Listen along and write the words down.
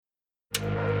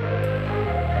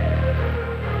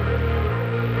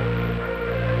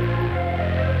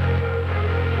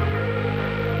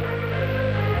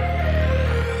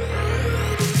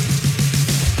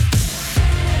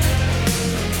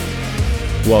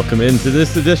Welcome into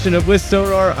this edition of With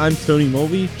Sonar. I'm Tony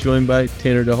Mulvey, joined by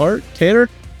Tanner DeHart. Tanner,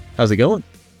 how's it going?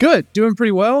 Good. Doing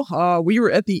pretty well. We were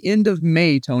at the end of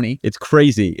May, Tony. It's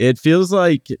crazy. It feels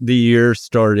like the year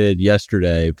started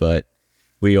yesterday, but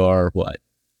we are,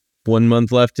 1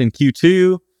 month left in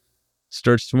Q2,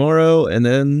 starts tomorrow, and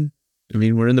then,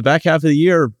 we're in the back half of the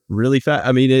year really fast.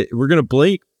 We're going to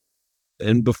blink,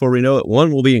 and before we know it,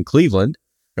 we'll be in Cleveland,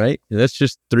 right? And that's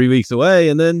just 3 weeks away,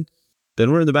 and then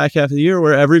we're in the back half of the year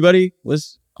where everybody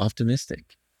was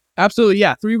optimistic. Absolutely,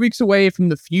 yeah. 3 weeks away from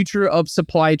the future of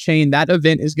supply chain. That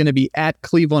event is going to be at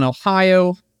Cleveland,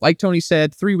 Ohio. Like Tony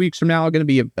said, 3 weeks from now, going to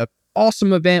be an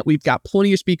awesome event. We've got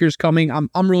plenty of speakers coming. I'm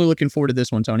really looking forward to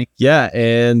this one, Tony. Yeah,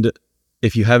 and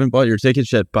if you haven't bought your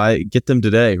tickets yet, get them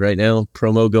today. Right now,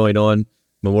 promo going on,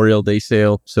 Memorial Day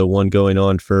sale. So one going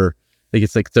on for, I think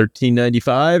it's like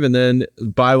 $13.95, and then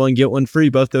buy one, get one free.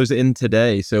 Both those in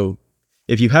today. So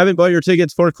if you haven't bought your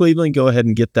tickets for Cleveland, go ahead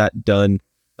and get that done.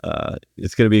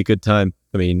 It's going to be a good time.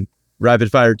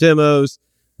 Rapid fire demos,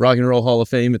 Rock and Roll Hall of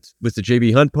Fame. It's with the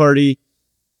JB Hunt party.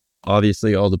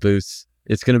 Obviously, all the booths.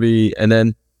 It's going to be, and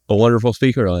then a wonderful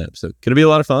speaker lineup. So going to be a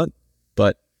lot of fun.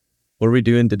 But what are we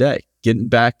doing today? Getting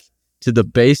back to the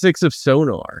basics of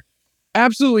sonar.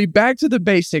 Absolutely. Back to the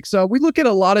basics. We look at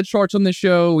a lot of charts on the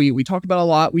show. We talk about a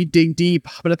lot. We dig deep.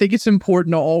 But I think it's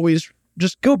important to always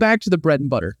just go back to the bread and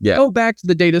butter. Yeah. Go back to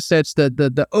the data sets,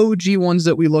 the OG ones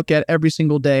that we look at every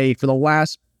single day for the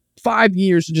last 5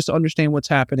 years to just understand what's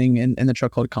happening in the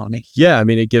truckload economy. Yeah,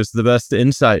 it gives the best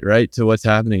insight, right, to what's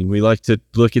happening. We like to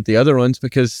look at the other ones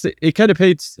because it kind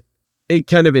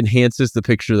of enhances the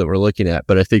picture that we're looking at.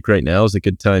 But I think right now is a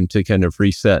good time to kind of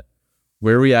reset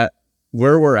where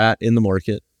we're at in the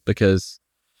market, because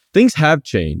things have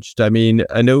changed.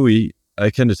 I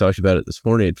kind of talked about it this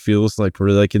morning. It feels like we're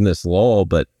like in this lull,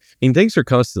 but things are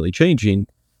constantly changing,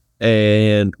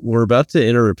 and we're about to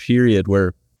enter a period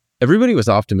where everybody was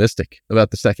optimistic about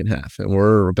the second half, and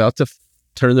we're about to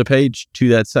turn the page to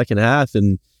that second half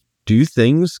and do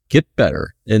things get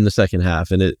better in the second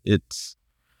half. And it's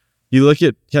you look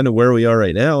at kind of where we are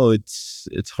right now,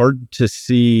 it's hard to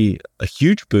see a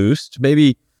huge boost.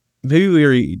 Maybe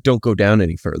we don't go down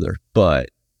any further, but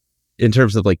in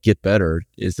terms of like get better,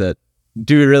 is that,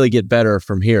 do we really get better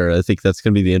from here? I think that's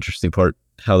going to be the interesting part,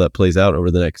 how that plays out over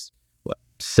the next,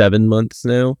 7 months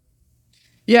now?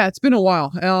 Yeah, it's been a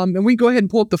while. And we go ahead and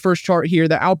pull up the first chart here,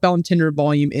 the outbound tender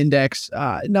volume index.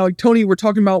 Now, Tony, we're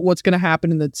talking about what's going to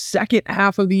happen in the second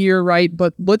half of the year, right?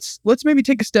 But let's maybe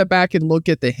take a step back and look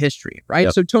at the history, right?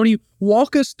 Yep. So, Tony,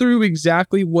 walk us through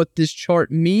exactly what this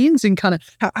chart means and kind of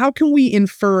how can we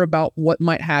infer about what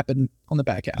might happen on the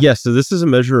back half? Yeah, so this is a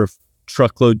measure of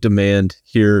truckload demand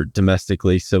here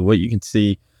domestically. So what you can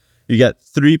see, you got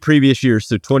 3 previous years.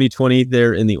 So 2020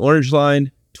 there in the orange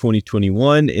line,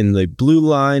 2021 in the blue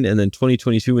line, and then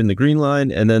 2022 in the green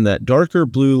line. And then that darker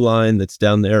blue line that's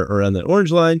down there around that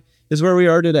orange line is where we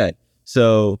are today.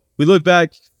 So we look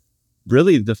back,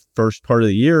 really the first part of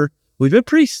the year, we've been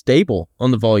pretty stable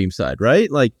on the volume side, right?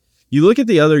 Like you look at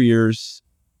the other years,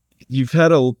 you've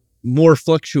had a more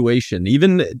fluctuation,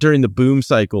 even during the boom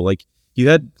cycle. Like you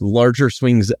had larger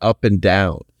swings up and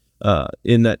down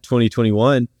in that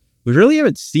 2021. We really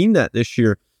haven't seen that this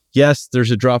year. Yes,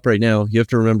 there's a drop right now. You have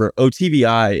to remember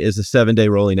OTVI is a 7-day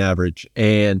rolling average,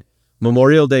 and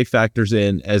Memorial Day factors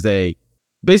in as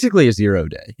basically a 0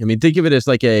 day. Think of it as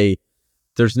like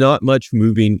there's not much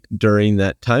moving during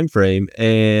that time frame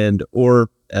or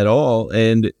at all.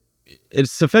 And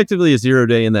it's effectively a 0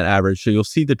 day in that average. So you'll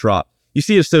see the drop. You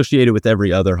see it associated with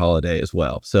every other holiday as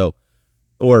well. So,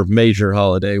 or major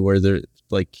holiday where they're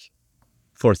like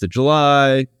 4th of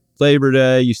July, Labor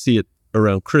Day, you see it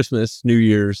around Christmas, New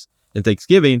Year's, and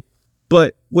Thanksgiving.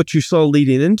 But what you saw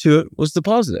leading into it was the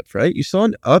positive, right? You saw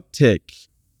an uptick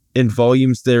in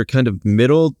volumes there kind of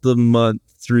middle of the month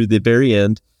through the very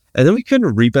end. And then we kind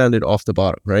of rebounded off the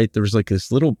bottom, right? There was like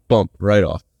this little bump right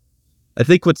off. I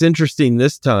think what's interesting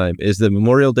this time is that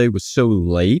Memorial Day was so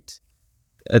late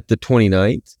at the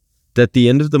 29th that the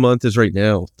end of the month is right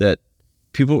now, that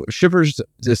shippers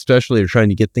especially, are trying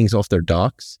to get things off their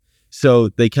docks. So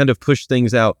they kind of push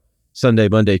things out Sunday,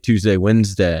 Monday, Tuesday,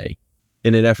 Wednesday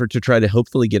in an effort to try to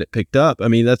hopefully get it picked up.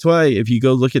 That's why if you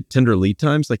go look at tender lead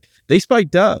times, like they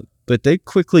spiked up, but they've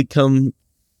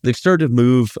started to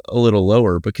move a little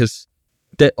lower because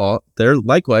they're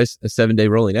likewise a 7-day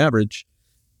rolling average.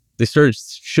 They started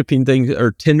shipping things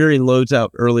or tendering loads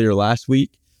out earlier last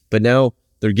week, but now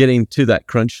they're getting to that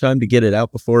crunch time to get it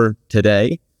out before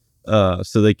today.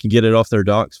 So they can get it off their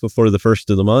docks before the first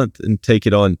of the month and take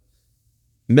it on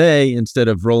May instead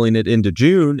of rolling it into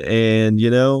June. And,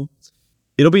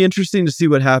 it'll be interesting to see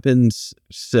what happens,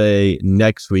 say,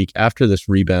 next week after this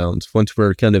rebounds. Once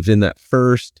we're kind of in that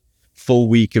first full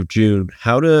week of June,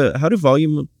 how do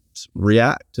volumes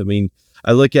react? I mean,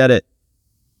 I look back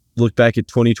at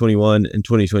 2021 and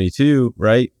 2022,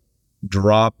 right?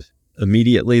 Drop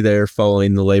immediately there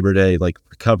following the Labor Day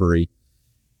recovery,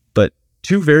 but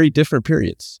two very different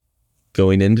periods.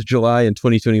 Going into July in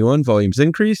 2021, volumes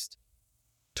increased.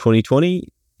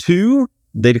 2022,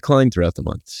 they declined throughout the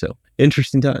month. So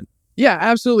interesting time. Yeah,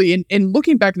 absolutely. And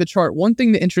looking back at the chart, one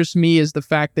thing that interests me is the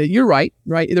fact that you're right?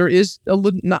 There is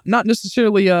not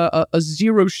necessarily a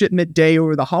zero shipment day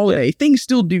over the holiday. Yeah. Things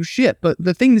still do ship, but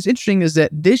the thing that's interesting is that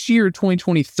this year,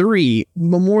 2023,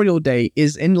 Memorial Day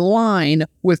is in line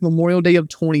with Memorial Day of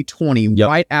 2020, yep,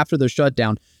 right after the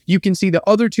shutdown. You can see the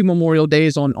other two Memorial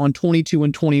Days on 22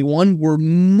 and 21 were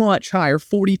much higher,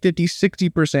 40, 50,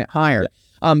 60% higher. Yeah.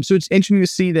 So it's interesting to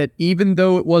see that even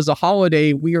though it was a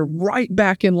holiday, we are right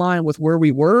back in line with where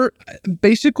we were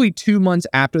basically 2 months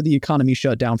after the economy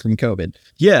shut down from COVID.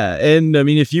 Yeah. And I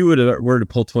mean, if you were to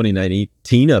pull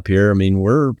 2019 up here, I mean,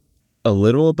 we're a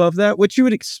little above that, which you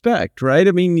would expect, right?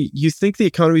 I mean, you think the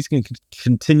economy is going to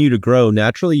continue to grow.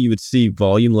 Naturally, you would see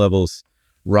volume levels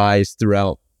rise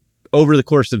throughout over the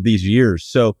course of these years.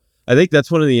 So I think that's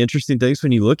one of the interesting things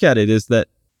when you look at it is that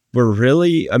we're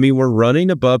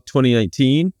running above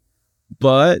 2019,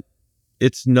 but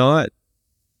it's not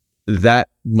that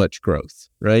much growth,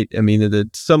 right? I mean,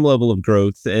 it's some level of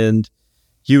growth, and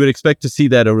you would expect to see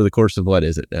that over the course of, what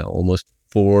is it now? Almost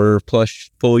 4+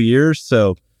 full years.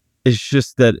 So it's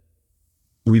just that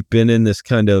we've been in this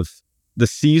kind of, the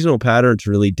seasonal patterns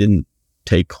really didn't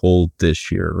take hold this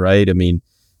year, right? I mean,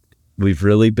 we've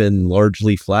really been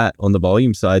largely flat on the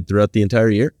volume side throughout the entire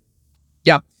year.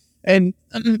 Yeah. And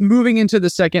moving into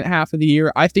the second half of the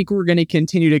year, I think we're going to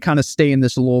continue to kind of stay in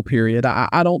this lull period.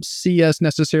 I don't see us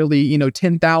necessarily,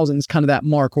 10,000 is kind of that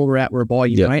mark where we're at, where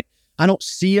volume, yeah, right? I don't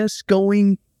see us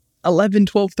going 11,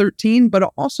 12, 13, but I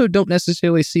also don't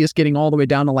necessarily see us getting all the way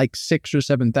down to 6,000 or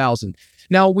 7,000.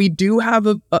 Now, we do have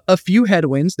a few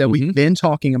headwinds that we've been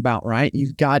talking about, right?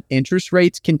 You've got interest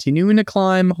rates continuing to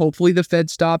climb. Hopefully the Fed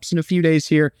stops in a few days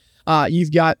here.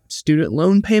 You've got student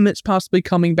loan payments possibly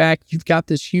coming back. You've got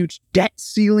this huge debt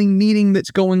ceiling meeting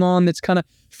that's going on that's kind of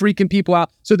freaking people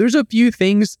out. So there's a few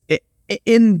things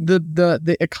in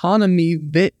the economy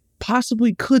that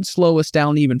possibly could slow us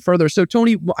down even further. So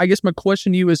Tony, I guess my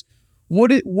question to you is, what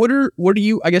are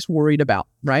you, I guess, worried about,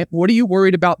 right? What are you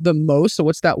worried about the most? So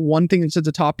what's that one thing that's at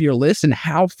the top of your list, and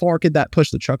how far could that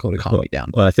push the truckload economy down?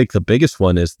 Well, I think the biggest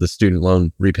one is the student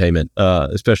loan repayment,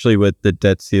 especially with the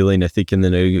debt ceiling. I think in the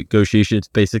negotiations,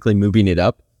 basically moving it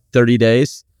up 30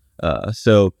 days.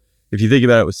 So if you think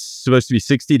about it, it was supposed to be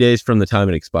 60 days from the time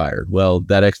it expired. Well,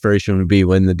 that expiration would be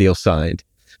when the deal signed.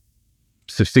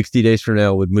 So 60 days from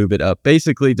now would move it up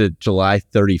basically to July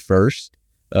 31st.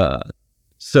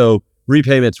 So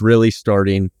repayments really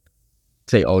starting,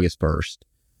 say, August 1st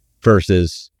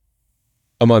versus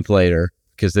a month later,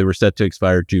 because they were set to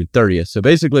expire June 30th. So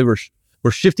basically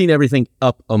we're shifting everything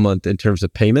up a month in terms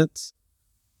of payments,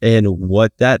 and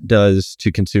what that does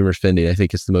to consumer spending, I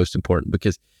think, is the most important,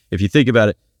 because if you think about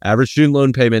it, average student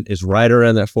loan payment is right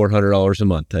around that $400 a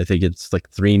month. I think it's like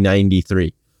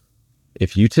 $393.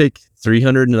 If you take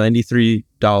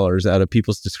 $393 out of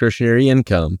people's discretionary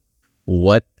income,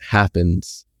 what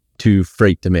happens to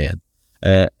freight demand?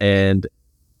 And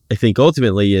I think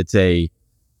ultimately it's a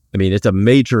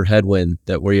major headwind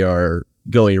that we are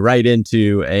going right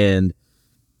into, and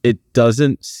it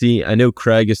doesn't seem, I know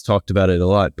Craig has talked about it a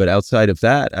lot, but outside of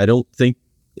that, I don't think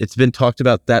it's been talked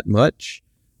about that much,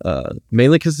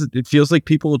 mainly because it feels like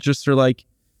people just are like,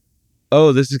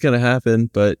 oh, this is going to happen,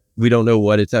 but we don't know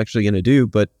what it's actually going to do.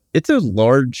 But it's a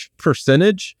large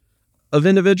percentage of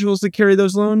individuals that carry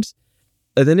those loans.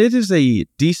 And then it is a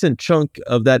decent chunk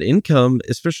of that income,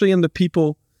 especially in the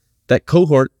people, that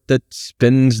cohort that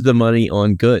spends the money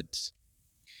on goods.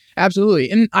 Absolutely.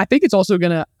 And I think it's also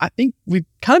I think we've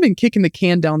kind of been kicking the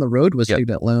can down the road with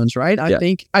student loans, right?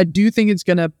 I do think it's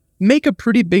going to make a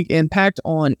pretty big impact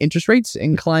on interest rates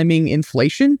and climbing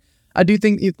inflation. I do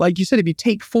think, like you said, if you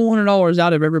take $400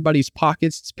 out of everybody's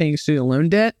pockets that's paying student loan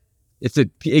debt,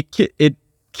 it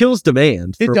kills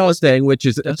demand. It does. Which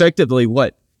is effectively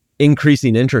what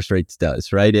increasing interest rates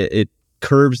does, right? It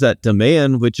curbs that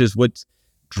demand, which is what's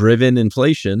driven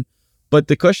inflation. But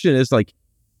the question is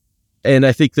and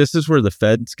I think this is where the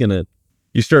Fed's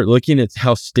you start looking at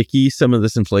how sticky some of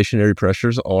this inflationary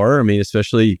pressures are. I mean,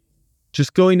 especially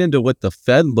just going into what the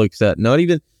Fed looks at, not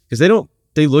even, because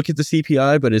they look at the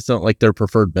CPI, but it's not like their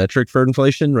preferred metric for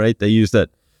inflation, right? They use that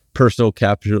personal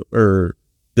capital, or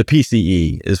the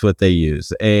PCE is what they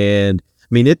use. And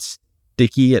mean, it's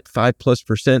sticky at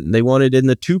 5+%, and they want it in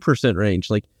the 2% range.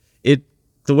 Like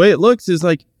the way it looks is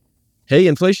like, hey,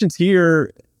 inflation's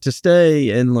here to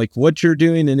stay, and like what you're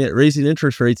doing and it raising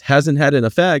interest rates hasn't had an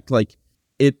effect. Like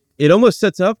it almost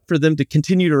sets up for them to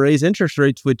continue to raise interest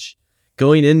rates, which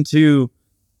going into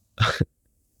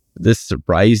this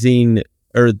rising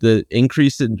or the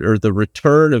increase in or the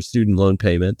return of student loan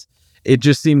payments, it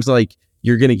just seems like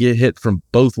you're going to get hit from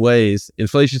both ways.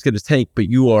 Inflation's going to tank, but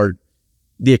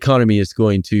the economy is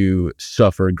going to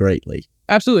suffer greatly.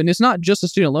 Absolutely. And it's not just the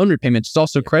student loan repayments, it's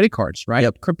also credit cards, right?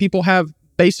 Yep. People have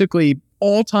basically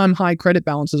all-time high credit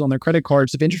balances on their credit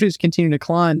cards. If interest rates continue to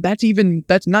climb,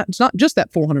 it's not just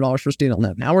that $400 for student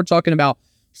loan. Now we're talking about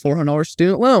 $400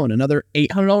 student loan, another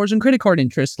 $800 in credit card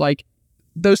interest. Like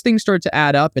those things start to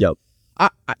add up. And Yep.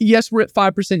 Yes, we're at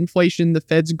 5% inflation. The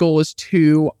Fed's goal is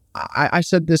 2%. I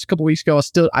said this a couple weeks ago.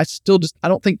 I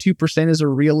don't think 2% is a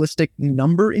realistic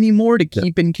number anymore to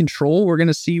keep in control. We're going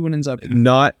to see what ends up.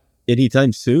 Not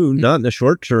anytime soon, not in the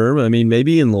short term. I mean,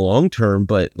 maybe in the long term,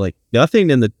 but like nothing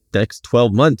in the next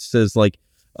 12 months says like,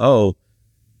 oh,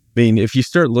 I mean, if you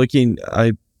start looking,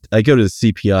 I go to the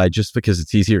CPI just because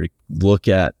it's easier to look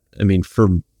at. I mean,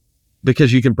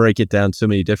 because you can break it down so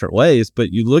many different ways,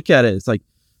 but you look at it, it's like,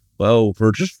 well,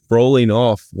 we're just rolling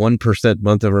off 1%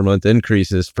 month over month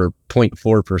increases for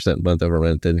 0.4% month over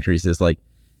month increases. Like,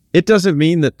 it doesn't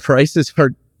mean that prices are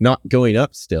not going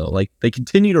up still. Like, they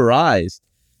continue to rise.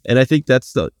 And I think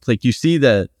that's you see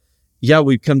that, yeah,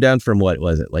 we've come down from what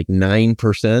was it, like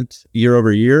 9% year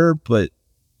over year, but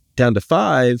down to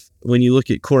 5% when you look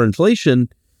at core inflation.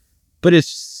 But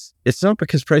it's not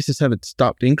because prices haven't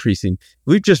stopped increasing.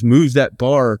 We've just moved that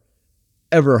bar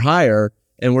ever higher,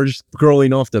 and we're just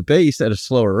growing off the base at a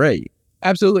slower rate.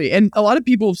 Absolutely. And a lot of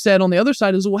people have said on the other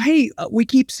side is, well, hey, we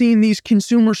keep seeing these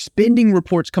consumer spending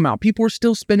reports come out. People are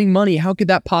still spending money. How could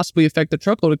that possibly affect the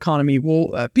truckload economy?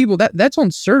 Well, people, that's on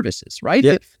services, right?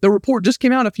 Yeah. The report just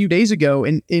came out a few days ago,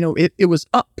 and it was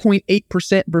up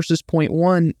 0.8% versus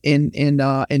 0.1%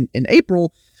 in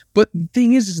April. But the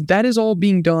thing is that is all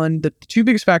being done. The two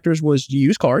biggest factors was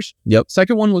used cars. Yep.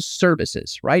 Second one was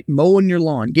services, right? Mowing your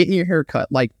lawn, getting your hair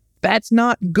cut. Like, that's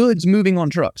not goods moving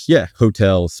on trucks. Yeah,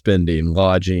 hotel spending,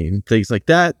 lodging, things like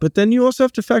that. But then you also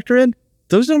have to factor in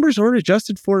those numbers aren't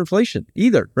adjusted for inflation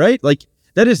either, right? Like,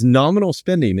 that is nominal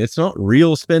spending. It's not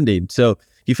real spending. So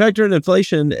you factor in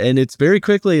inflation, and it's very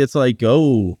quickly, it's like,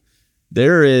 oh,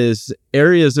 there is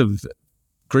areas of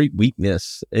great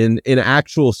weakness in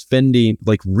actual spending,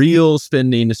 like real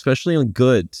spending, especially on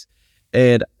goods.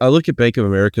 And I look at Bank of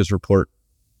America's report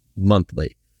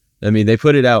monthly. I mean, they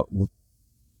put it out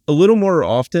a little more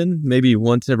often, maybe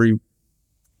once every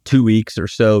 2 weeks or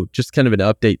so, just kind of an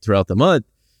update throughout the month.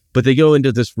 But they go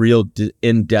into this real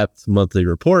in-depth monthly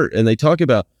report, and they talk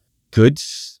about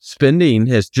goods spending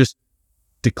has just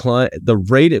declined. The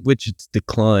rate at which it's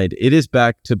declined, it is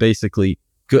back to basically,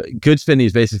 good spending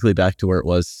is basically back to where it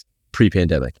was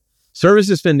pre-pandemic.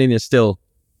 Services spending is still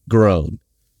grown,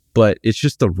 but it's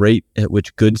just the rate at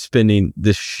which goods spending,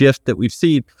 this shift that we've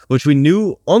seen, which we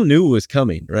all knew was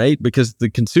coming, right? Because the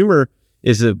consumer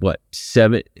is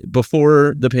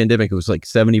before the pandemic, it was like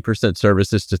 70%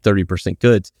 services to 30%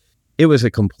 goods. It was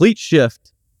a complete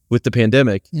shift with the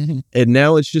pandemic. Mm-hmm. And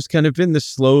now it's just kind of been this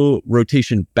slow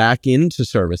rotation back into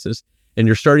services. And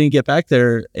you're starting to get back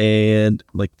there. And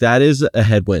like, that is a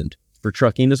headwind for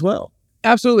trucking as well.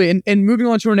 Absolutely. And moving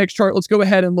on to our next chart, let's go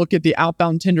ahead and look at the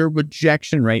outbound tender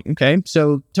rejection rate. Okay.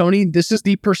 So, Tony, this is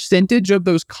the percentage of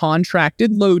those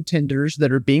contracted load tenders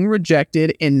that are being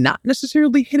rejected and not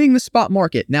necessarily hitting the spot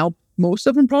market. Now, most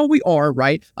of them probably are,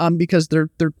 right? Because they're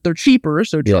cheaper,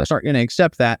 so trucks aren't going to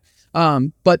accept that.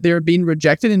 But they're being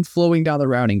rejected and flowing down the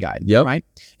routing guide. Yep. Right.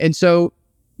 And so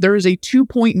there is a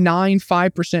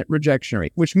 2.95% rejection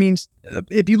rate, which means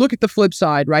if you look at the flip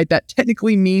side, right, that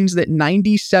technically means that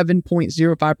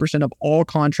 97.05% of all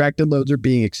contracted loads are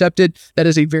being accepted. That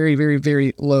is a very, very,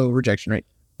 very low rejection rate.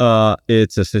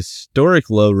 It's a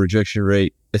historic low rejection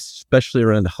rate, especially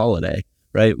around the holiday,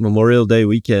 right? Memorial Day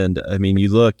weekend. I mean, you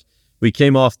look, we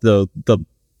came off the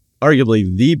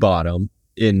arguably the bottom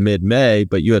in mid-May,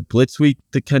 but you had Blitz Week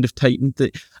that kind of tightened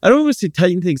I don't want to say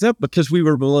tighten things up because we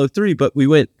were below 3, but we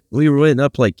went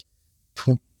up like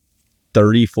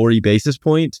 30, 40 basis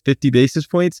points, 50 basis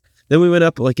points. Then we went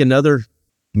up like another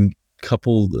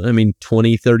couple,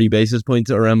 20, 30 basis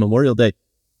points around Memorial Day.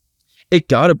 It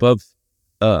got above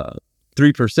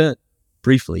 3%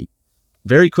 briefly.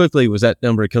 Very quickly was that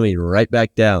number coming right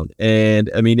back down. And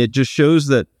I mean, it just shows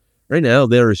that right now,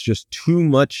 there is just too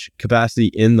much capacity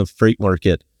in the freight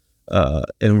market,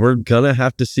 and we're going to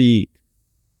have to see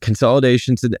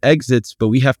consolidations and exits, but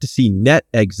we have to see net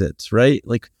exits, right?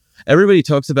 Like everybody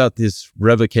talks about this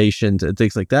revocations and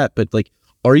things like that, but like,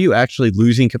 are you actually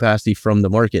losing capacity from the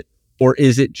market, or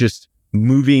is it just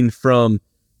moving from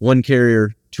one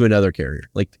carrier to another carrier?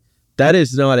 Like that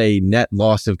is not a net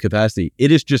loss of capacity.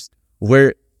 It is just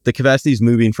where the capacity is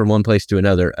moving from one place to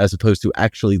another, as opposed to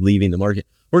actually leaving the market.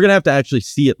 We're going to have to actually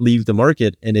see it leave the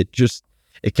market. And it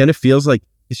kind of feels like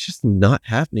it's just not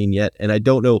happening yet. And I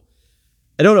don't know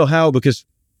how, because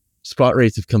spot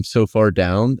rates have come so far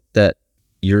down that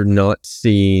you're not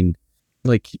seeing,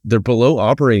 like, they're below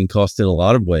operating costs in a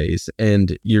lot of ways.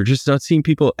 And you're just not seeing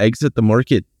people exit the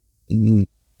market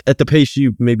at the pace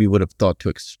you maybe would have thought to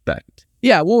expect.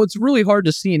 Yeah, well, it's really hard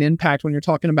to see an impact when you're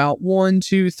talking about 1,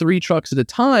 2, 3 trucks at a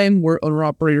time where owner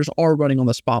operators are running on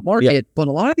the spot market. Yeah. But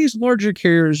a lot of these larger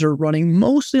carriers are running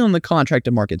mostly on the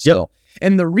contracted market still. Yep.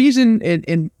 And the reason,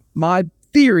 in my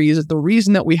theory, is that the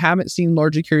reason that we haven't seen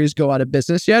larger carriers go out of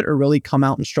business yet or really come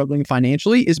out and struggling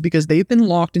financially is because they've been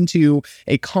locked into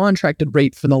a contracted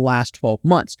rate for the last 12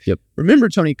 months. Yep. Remember,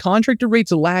 Tony, contracted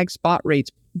rates lag spot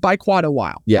rates by quite a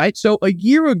while, right? So a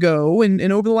year ago and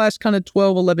over the last kind of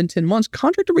 12, 11, 10 months,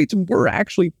 contracted rates were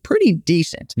actually pretty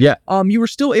decent. Yeah. You were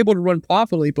still able to run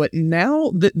profitably, but now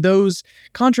that those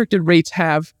contracted rates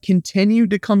have continued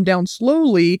to come down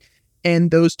slowly,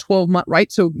 and those 12-month, right?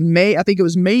 So I think it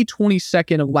was May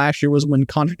 22nd of last year was when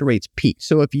contracted rates peaked.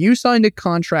 So if you signed a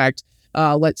contract,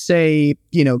 let's say,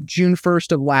 June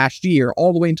 1st of last year,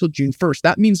 all the way until June 1st,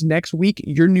 that means next week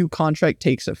your new contract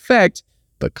takes effect.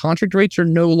 But contract rates are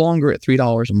no longer at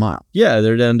 $3 a mile. Yeah,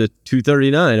 they're down to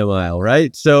 $2.39 a mile,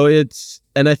 right? So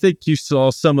and I think you saw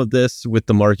some of this with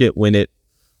the market when it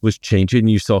was changing.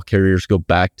 You saw carriers go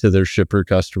back to their shipper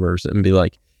customers and be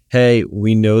like, hey,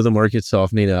 we know the market's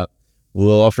softening up.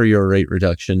 We'll offer you a rate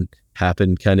reduction.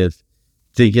 Happen kind of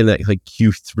thinking that like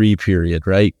Q3 period,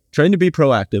 right? Trying to be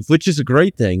proactive, which is a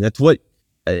great thing. That's what,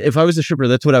 if I was a shipper,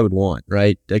 that's what I would want,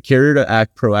 right? A carrier to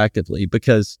act proactively,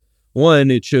 because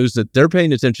one, it shows that they're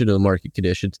paying attention to the market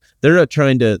conditions. They're not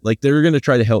trying to, they're going to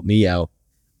try to help me out.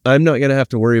 I'm not going to have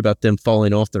to worry about them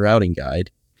falling off the routing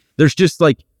guide. There's just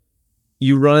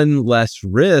you run less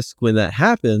risk when that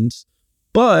happens,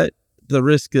 but the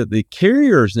risk that the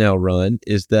carriers now run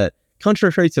is that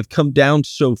contract rates have come down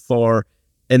so far,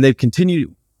 and they've continued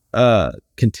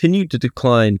to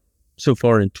decline so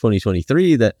far in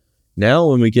 2023, that now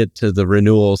when we get to the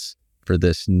renewals for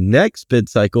this next bid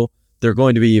cycle, they're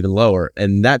going to be even lower.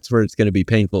 And that's where it's going to be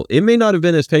painful. It may not have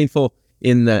been as painful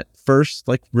in that first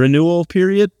renewal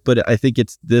period, but I think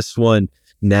it's this one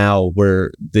now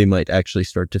where they might actually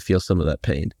start to feel some of that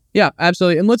pain. Yeah,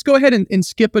 absolutely. And let's go ahead and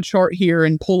skip a chart here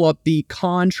and pull up the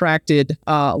contracted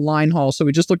line haul. So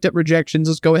we just looked at rejections.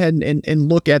 Let's go ahead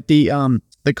and look at the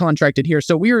contracted here.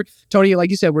 So Tony,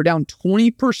 like you said, we're down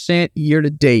 20% year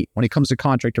to date when it comes to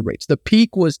contracted rates. The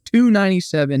peak was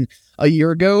 $297 a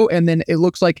year ago. And then it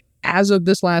looks like as of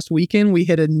this last weekend, we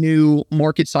hit a new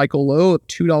market cycle low of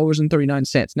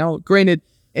 $2.39. Now, granted,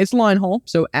 it's line haul.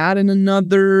 So add in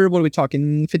another, what are we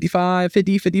talking, 55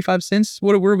 cents?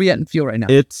 Where are we at in fuel right now?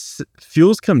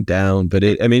 Fuel's come down, but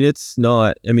it's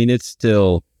not, it's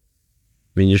still,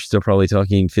 you're still probably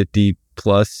talking 50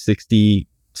 plus 60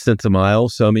 cents a mile.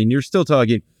 So, you're still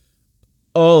talking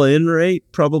all in rate,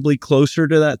 probably closer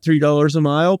to that $3 a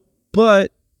mile.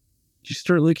 But you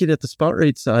start looking at the spot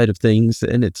rate side of things,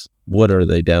 and what are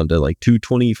they down to,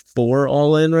 $2.24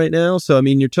 all in right now? So,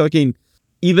 you're talking,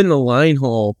 even the line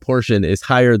haul portion is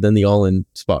higher than the all in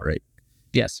spot rate.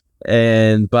 Yes.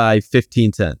 And by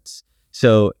 15 cents.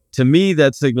 So to me,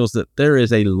 that signals that there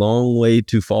is a long way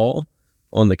to fall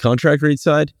on the contract rate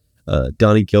side.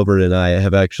 Donnie Gilbert and I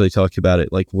have actually talked about it.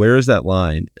 Where is that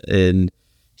line? And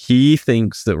he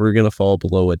thinks that we're going to fall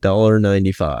below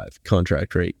 $1.95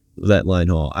 contract rate, that line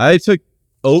haul. I took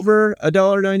over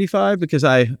 $1.95 because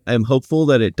I am hopeful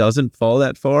that it doesn't fall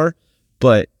that far,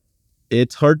 but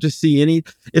it's hard to see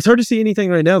anything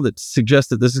right now that suggests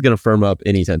that this is going to firm up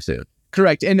anytime soon.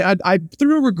 Correct. And I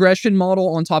threw a regression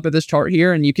model on top of this chart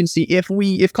here, and you can see if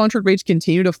contract rates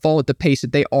continue to fall at the pace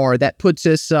that they are, that puts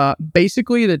us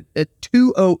basically at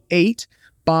 208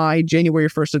 by January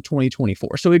 1st of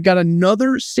 2024. So we've got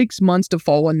another 6 months to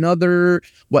fall, another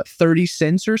 30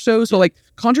 cents or so. So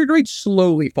contract rates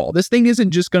slowly fall. This thing isn't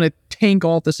just going to tank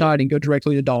off the side and go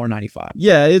directly to $1.95.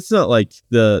 Yeah, it's not like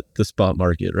the spot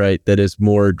market, right? That is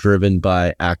more driven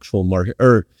by actual market,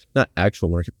 or not actual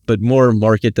market, but more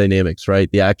market dynamics, right?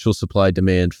 The actual supply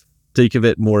demand. Think of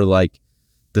it more like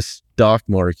the stock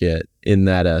market in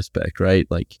that aspect, right?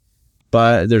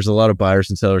 There's a lot of buyers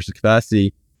and sellers of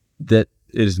capacity that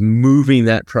is moving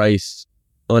that price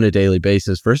on a daily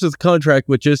basis versus the contract,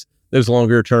 which is those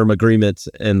longer term agreements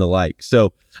and the like.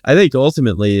 So I think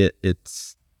ultimately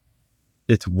it's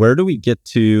where do we get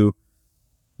to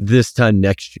this time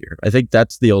next year? I think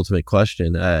that's the ultimate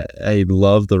question. I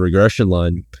love the regression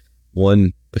line,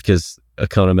 one, because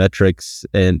econometrics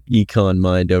and econ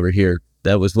mind over here,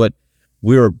 that was what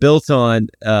we were built on.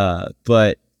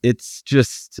 But it's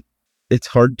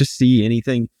hard to see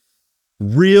anything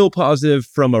real positive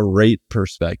from a rate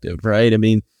perspective, right? I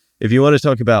mean, if you want to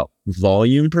talk about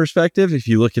volume perspective, if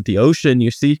you look at the ocean,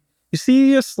 you see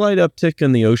a slight uptick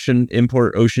in the ocean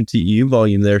TEU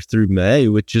volume there through May,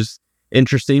 which is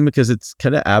interesting because it's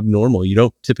kind of abnormal. You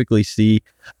don't typically see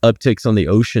upticks on the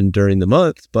ocean during the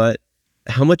month, but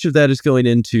how much of that is going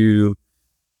into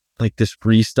like this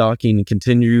restocking and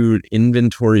continued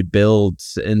inventory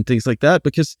builds and things like that?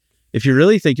 Because if you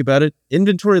really think about it,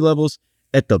 inventory levels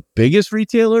at the biggest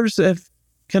retailers have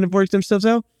kind of worked themselves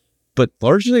out, but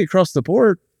largely across the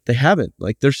board, they haven't.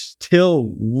 Like, they're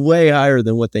still way higher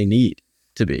than what they need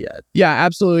to be at. Yeah,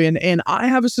 absolutely. And I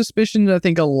have a suspicion that I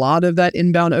think a lot of that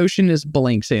inbound ocean is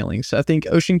blank sailings. I think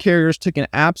ocean carriers took an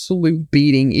absolute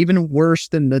beating, even worse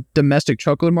than the domestic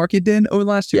truckload market did over the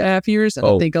last 2.5 years. And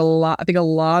I think a lot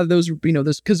of those,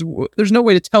 this, because there's no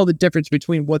way to tell the difference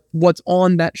between what's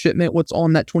on that shipment, what's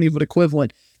on that 20-foot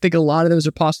equivalent. I think a lot of those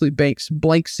are possibly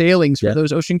blank sailings for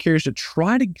those ocean carriers to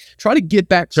try to get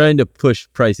back, trying to push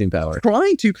pricing power. I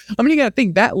mean, you got to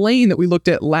think that lane that we looked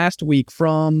at last week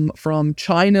from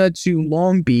China to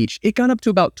Long Beach, it got up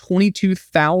to about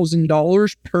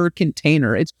 $22,000 per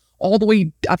container. It's all the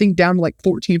way, I think, down to like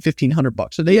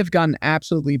 $1,400-$1,500. So they have gotten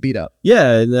absolutely beat up.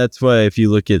 Yeah, and that's why if you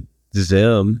look at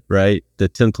Zim, right, the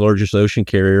 10th largest ocean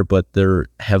carrier, but they're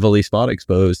heavily spot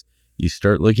exposed. You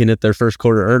start looking at their first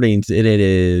quarter earnings, and it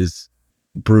is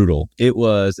brutal. It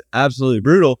was absolutely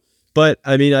brutal. But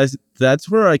I mean, that's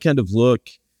where I kind of look.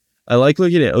 I like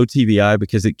looking at OTVI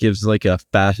because it gives like a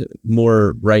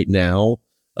more right now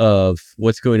of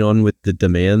what's going on with the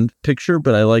demand picture.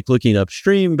 But I like looking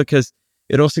upstream because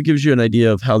it also gives you an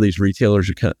idea of how these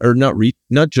retailers are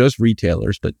not just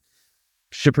retailers, but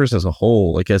shippers as a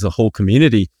whole, like as a whole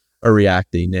community, are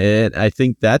reacting. And I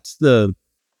think that's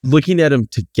looking at them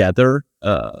together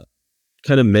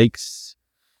kind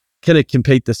of can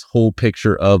paint this whole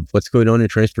picture of what's going on in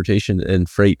transportation and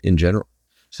freight in general.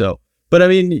 So, but I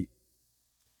mean,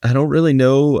 I don't really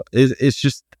know.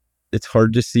 It's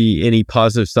hard to see any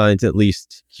positive signs, at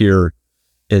least here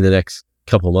in the next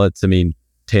couple months. I mean,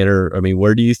 Tanner,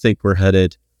 where do you think we're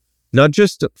headed? Not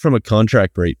just from a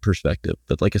contract rate perspective,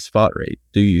 but like a spot rate.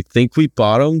 Do you think we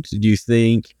bottomed? Do you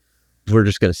think we're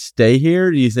just going to stay here?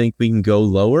 Do you think we can go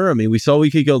lower? I mean, we saw we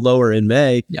could go lower in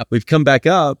May. Yep. We've come back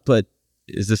up, but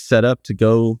is this set up to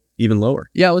go even lower?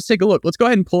 Yeah, let's take a look. Let's go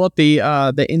ahead and pull up the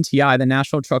NTI, the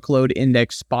National Truckload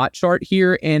Index spot chart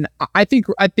here. And I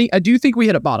do think we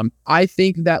hit a bottom. I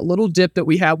think that little dip that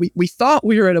we had, we thought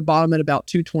we were at a bottom at about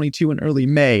 222 in early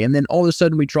May, and then all of a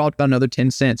sudden we dropped about another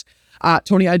 10 cents.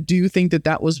 Tony, I do think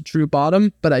that was a true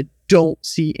bottom, but I don't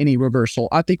see any reversal.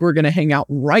 I think we're going to hang out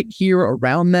right here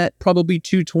around that probably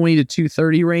 220 to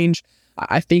 230 range.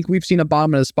 I think we've seen a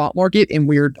bottom in the spot market, and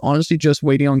we're honestly just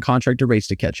waiting on contractor rates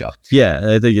to catch up.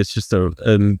 Yeah, I think it's just a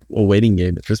waiting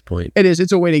game at this point. It is.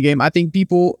 It's a waiting game. I think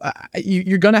people,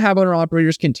 you're going to have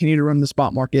owner-operators continue to run the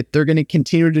spot market. They're going to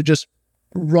continue to just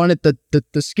run at the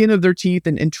skin of their teeth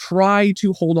and try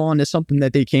to hold on to something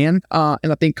that they can.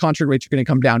 And I think contract rates are going to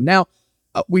come down. Now,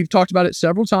 we've talked about it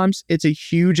several times. It's a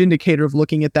huge indicator of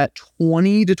looking at that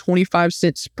 20 to 25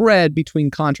 cent spread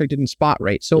between contracted and spot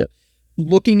rate. So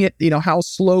looking at, how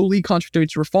slowly contract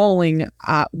rates were falling,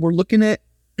 we're looking at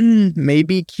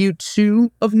maybe Q2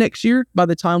 of next year by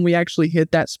the time we actually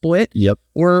hit that split. Yep.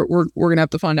 We're going to have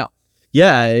to find out.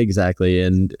 Yeah, exactly.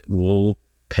 And we'll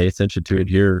pay attention to it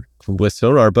here with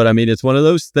Sonar. But I mean, it's one of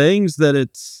those things that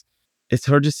it's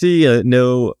hard to see.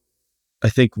 I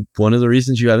think one of the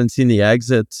reasons you haven't seen the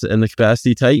exits and the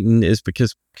capacity tighten is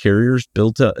because carriers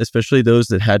built up, especially those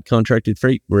that had contracted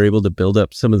freight, were able to build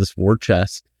up some of this war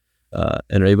chest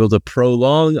and are able to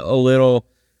prolong a little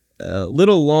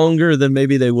longer than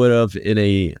maybe they would have in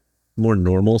a more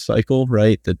normal cycle,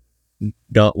 right? That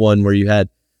not one where you had,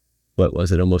 what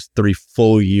was it, almost 3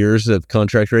 full years of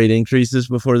contract rate increases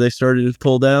before they started to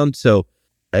pull down. So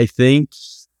I think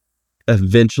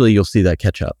eventually you'll see that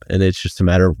catch up, and it's just a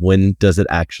matter of when does it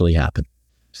actually happen.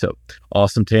 So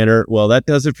awesome, Tanner. Well, that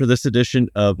does it for this edition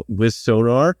of With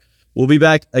Sonar. We'll be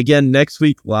back again next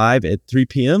week live at 3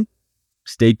 p.m.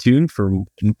 Stay tuned for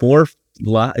more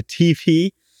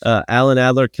TV. Alan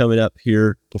Adler coming up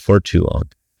here before too long.